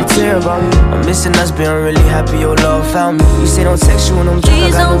and shed a tear about me? I'm missing us, but I'm really happy your love found me. You say don't text you when I'm drunk.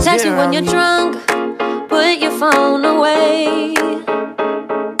 Please don't text me when you're drunk. Put your phone away.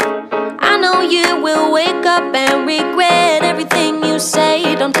 I know you will wake up and regret everything you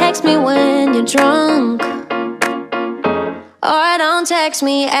say. Don't text me when you're drunk, or don't text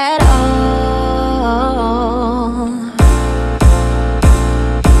me at all.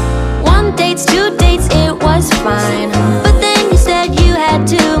 1 date, 2 dates, it was fine, but then you said you had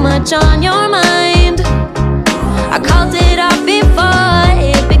too much on your mind. I called it off before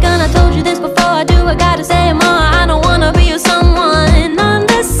it begun. I told you this before. I do, I gotta say more. I don't wanna be with someone on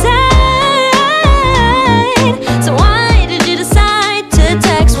the side. So why did you decide to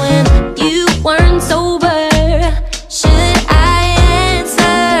text when you weren't sober? Should I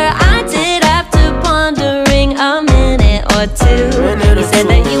answer? I did after pondering a minute or two. You said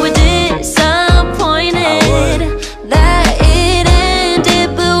that you were disappointed that it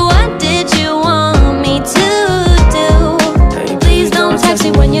ended, but what did you want me to do? Please don't text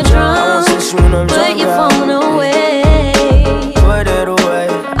me when you're drunk. Put your phone away.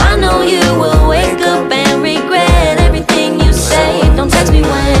 I know you will wake up and regret everything you say. Don't text me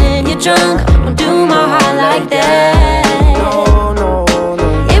when you're drunk. Don't do my heart like that.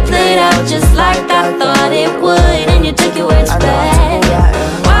 It played out just like I thought it would, and you took your words back.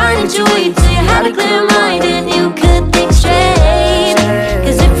 Why didn't you wait till you had a clear mind and you could think straight?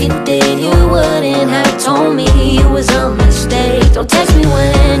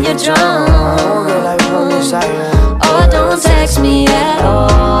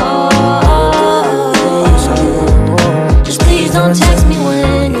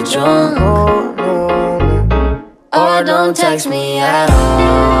 drunk. Or don't text me at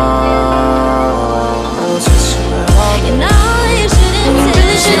all. You know you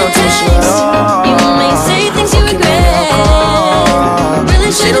shouldn't text. You may say things you regret.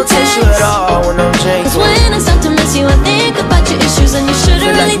 Really shouldn't text. Cause when I start to miss you, I think about your issues and you shouldn't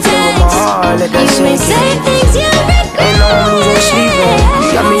really text. You may say things you regret. Ain't no losing sleeping.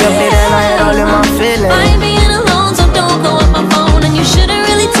 Got me up late at night, all in my feelings. I ain't being alone, so don't go up my phone and you shouldn't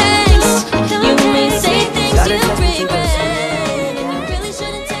really text. You may say things you regret and you really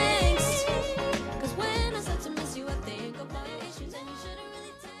shouldn't text. Cause when I start to miss you, I think about your issues and you shouldn't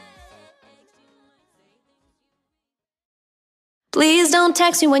really text. Please don't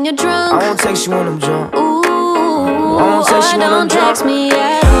text me when you're drunk. I won't text you when I'm drunk. Ooh, I won't text you when I'm don't drunk. text me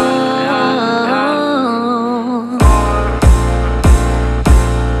at all.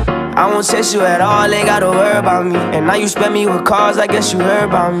 I won't text you at all, ain't gotta worry about me. And now you spend me with calls, I guess you heard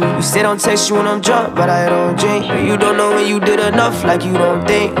about me. You say don't text you when I'm drunk, but I don't drink. You don't know when you did enough, like you don't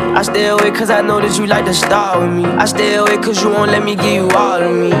think. I stay away cause I know that you like to start with me. I stay away cause you won't let me give you all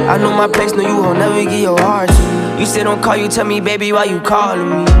of me. I know my place, no you won't never give your heart to me. You say don't call, you tell me baby why you calling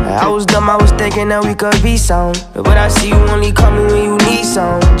me. I was dumb, I was thinking that we could be sound. But I see you only call me when you need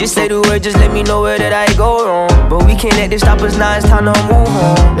some. Just say the word, just let me know where that I go wrong. But we can't let this stop us now, it's time to move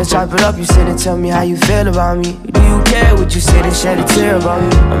on. Let's chop it up, you sit and tell me how you feel about me. Do you care what you say and shed a tear about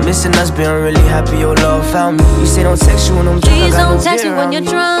me? I'm missing us, but I'm really happy your love found me. You say don't text you when I'm drunk. Please don't text me when you're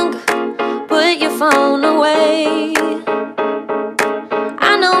drunk. Put your phone away.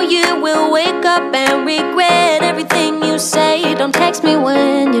 I know you will wake up and regret everything you say. Don't text me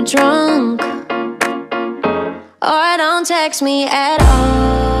when you're drunk. Or don't text me at all.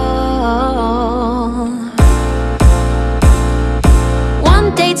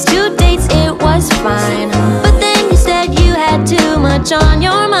 One dates, 2 dates, it was fine. But then you said you had too much on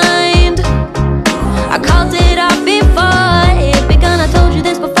your mind. I called it off before it begun. I told you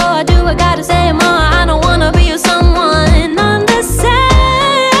this before I do, I gotta say it more. I don't wanna be with someone on the side.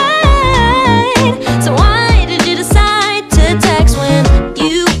 So why did you decide to text when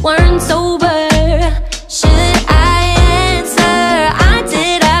you weren't sober? Should I answer? I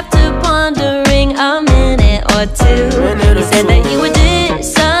did after pondering a minute or two. You said that you were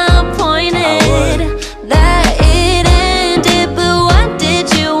disappointed that it ended, but what did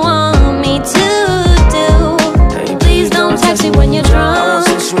you want me to do? Please don't text me when you're drunk.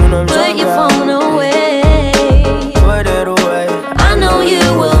 Put your phone away. I know you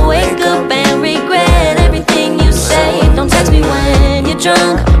will wake up and regret everything you say. Don't text me when you're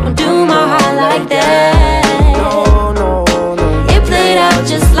drunk. Don't do my heart like that. It played out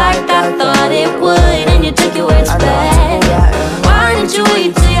just like I thought it would, and you took your words back. Why didn't you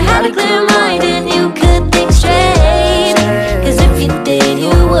wait till you had a clear mind and you could think straight? Cause if you did,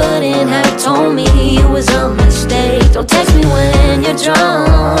 you wouldn't have told me it was a mistake. Don't text me when you're drunk.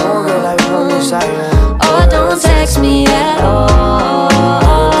 Or don't text me at all.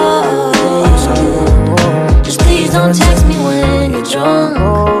 Just please don't text me when you're drunk.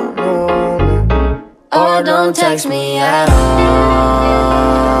 Or don't text me at all.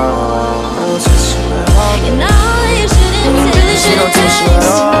 You know you shouldn't text.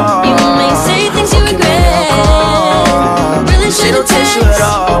 You may say things you regret. Really shouldn't text.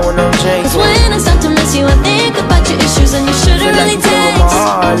 Cause when I start to miss you, I think about your issues and you shouldn't really text.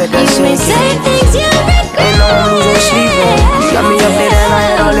 You may say things you regret. Ain't no losing sleeping. Got me up late at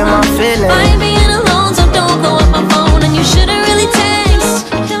night, all in my feelings. I ain't being alone, so don't go up my phone and you shouldn't really text.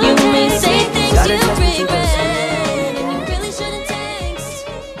 You may say things you regret and you really shouldn't text.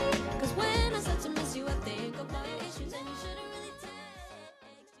 Cause when I start to miss you, I think about your issues and you shouldn't really text.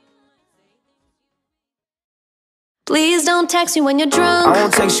 Please don't text me when you're drunk. I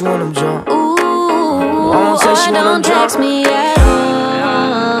won't text you when I'm drunk. Ooh, I won't text you when I'm don't text drunk. me at all.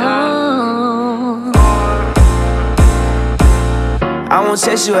 I won't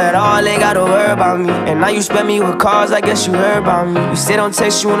text you at all, ain't gotta worry about me. And now you spend me with calls, I guess you heard about me. You say don't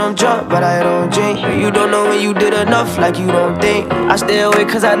text you when I'm drunk, but I don't drink. You don't know when you did enough, like you don't think. I stay away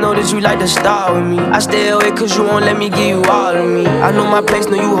cause I know that you like to start with me. I stay away cause you won't let me give you all of me. I know my place,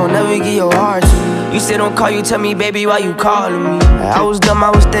 no you won't never give your heart to me. You say don't call, you tell me baby why you calling me. I was dumb, I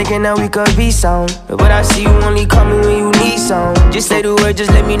was thinking that we could be sound. But I see you only call me when you need some. Just say the word, just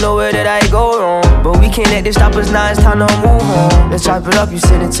let me know where that I go wrong. But we can't let this stop us now, it's time to move on. Let's chop it up, you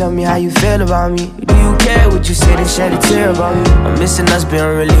sit and tell me how you feel about me. Do you care what you say and shed a tear about me? I'm missing us, but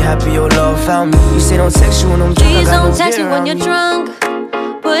I'm really happy your love found me. You say don't text you when I'm drunk. Please don't text me when you're drunk.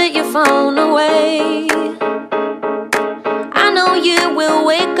 Put your phone away. I know you will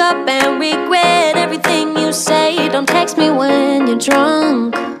wake up and regret everything you say. Don't text me when you're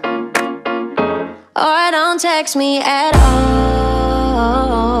drunk. don't text me at all.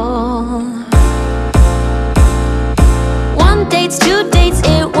 1 dates, 2 dates,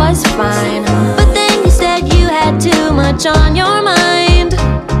 it was fine, but then you said you had too much on your mind.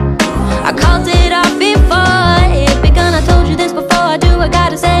 I called it off before it begun. I told you this before I do, I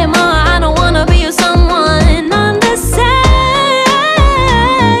gotta say more. I don't wanna be with someone on the side.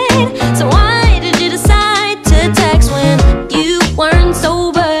 So why did you decide to text when you weren't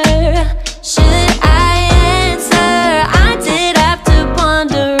sober? Should I answer? I did after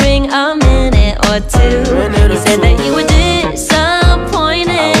pondering a minute or two. You said that you were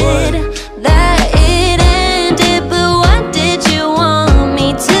disappointed that it ended, but what did you want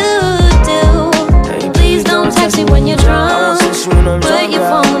me to do? Please don't text me when you're drunk. Put your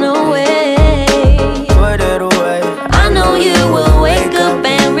phone away. I know you will wake up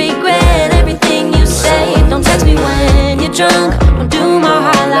and regret everything you say. Don't text me when you're drunk. Don't do my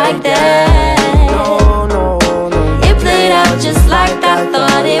heart like that. It played out just like I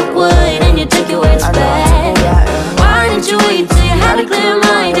thought it would, and you took your words back. Why didn't you wait till you had a clear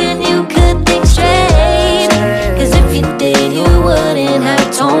mind and you could think straight? Cause if you did, you wouldn't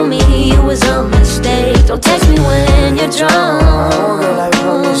have told me it was a mistake. Don't text me when you're drunk.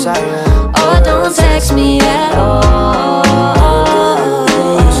 Or don't text me at all.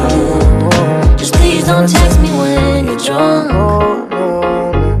 Just please don't text me when you're drunk.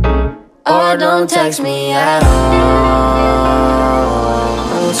 Or don't text me at all.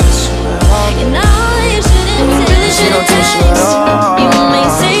 You know you shouldn't text. You may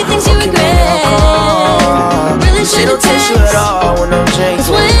say things you regret. Really shouldn't text. Cause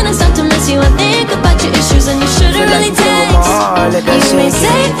when I start to miss you, I think about your issues and you shouldn't really text. You may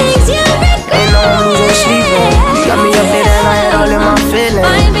say things you regret. Got me up late at night, all in my feelings. I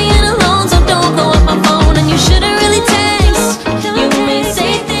ain't being alone, so don't blow up my phone, and you shouldn't really text. You may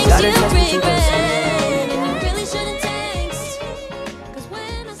say things you regret, and you really shouldn't text. Cause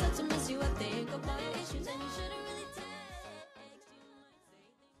when I start to miss you, I think about your issues, and you shouldn't really text.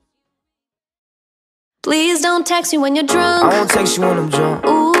 Please don't text me when you're drunk. I won't text you when I'm drunk.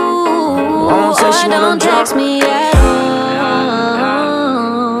 Ooh, I won't text you when I'm don't text drunk. me at all.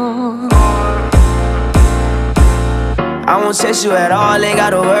 I won't text you at all, ain't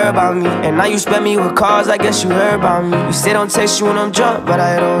gotta worry about me. And now you spend me with calls, I guess you heard about me. You say don't text you when I'm drunk, but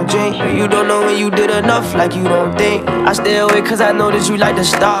I don't drink. You don't know when you did enough, like you don't think. I stay away cause I know that you like to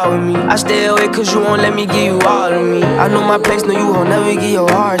start with me. I stay away cause you won't let me give you all of me. I know my place, no you won't never give your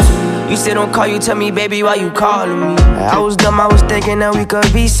heart to me. You say don't call, you tell me baby why you calling me. I was dumb, I was thinking that we could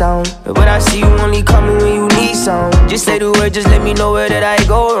be sound, but I see you only call me when you need some. Just say the word, just let me know where that I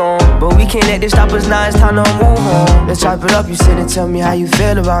go wrong. But we can't let this stop us now, it's time to move on. Let's chop it up, you sit and tell me how you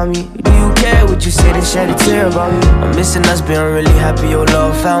feel about me. Do you care what you say and shed a tear about me? I'm missing us, but I'm really happy your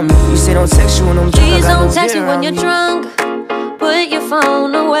love found me. You say don't text you when I'm drunk. Please don't text me when you're drunk. Put your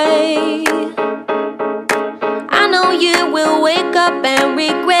phone away. I know you will wake up and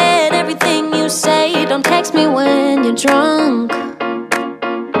regret everything you say. Don't text me when you're drunk.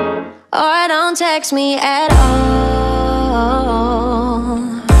 Or don't text me at all.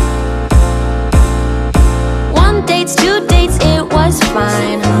 1 dates, 2 dates, it was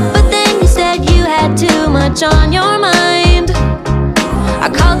fine, but then you said you had too much on your mind. I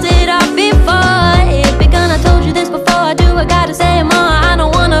called it off before it begun. I told you this before I do, I gotta say more. I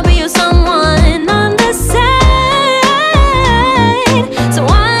don't wanna be with someone on the side. So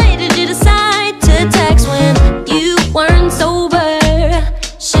why did you decide to text when you weren't sober?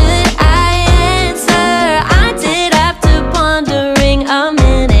 Should I answer? I did after pondering a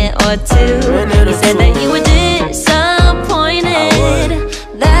minute or two. You said that you were disappointed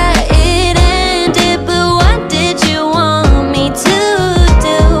that it ended, but what did you want me to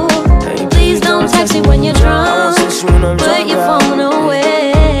do? Please don't text me when you're drunk. Put your phone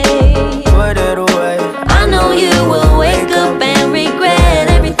away. I know you will wake up and regret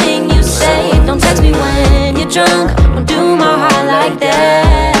everything you say. Don't text me when you're drunk. Don't do my heart like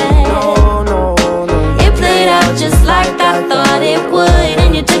that. It played out just like I thought it would,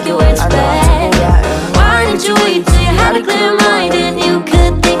 and you took your words back. Why didn't you wait till you had a clear mind and you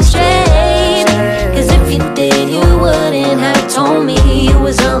could think straight? Cause if you did, you wouldn't have told me it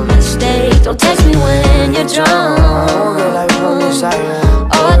was a mistake. Don't text me when you're drunk.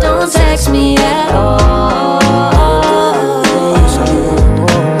 Or don't text me at all.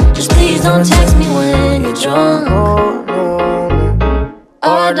 Just please don't text me when you're drunk.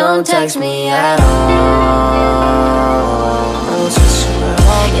 Or don't text me at all.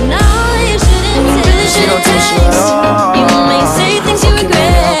 You know you shouldn't text. You may say things you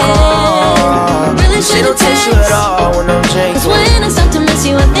regret. Really shouldn't text. Cause when I start to miss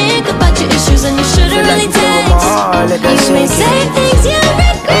you, I think about your issues, and you shouldn't really text. me say things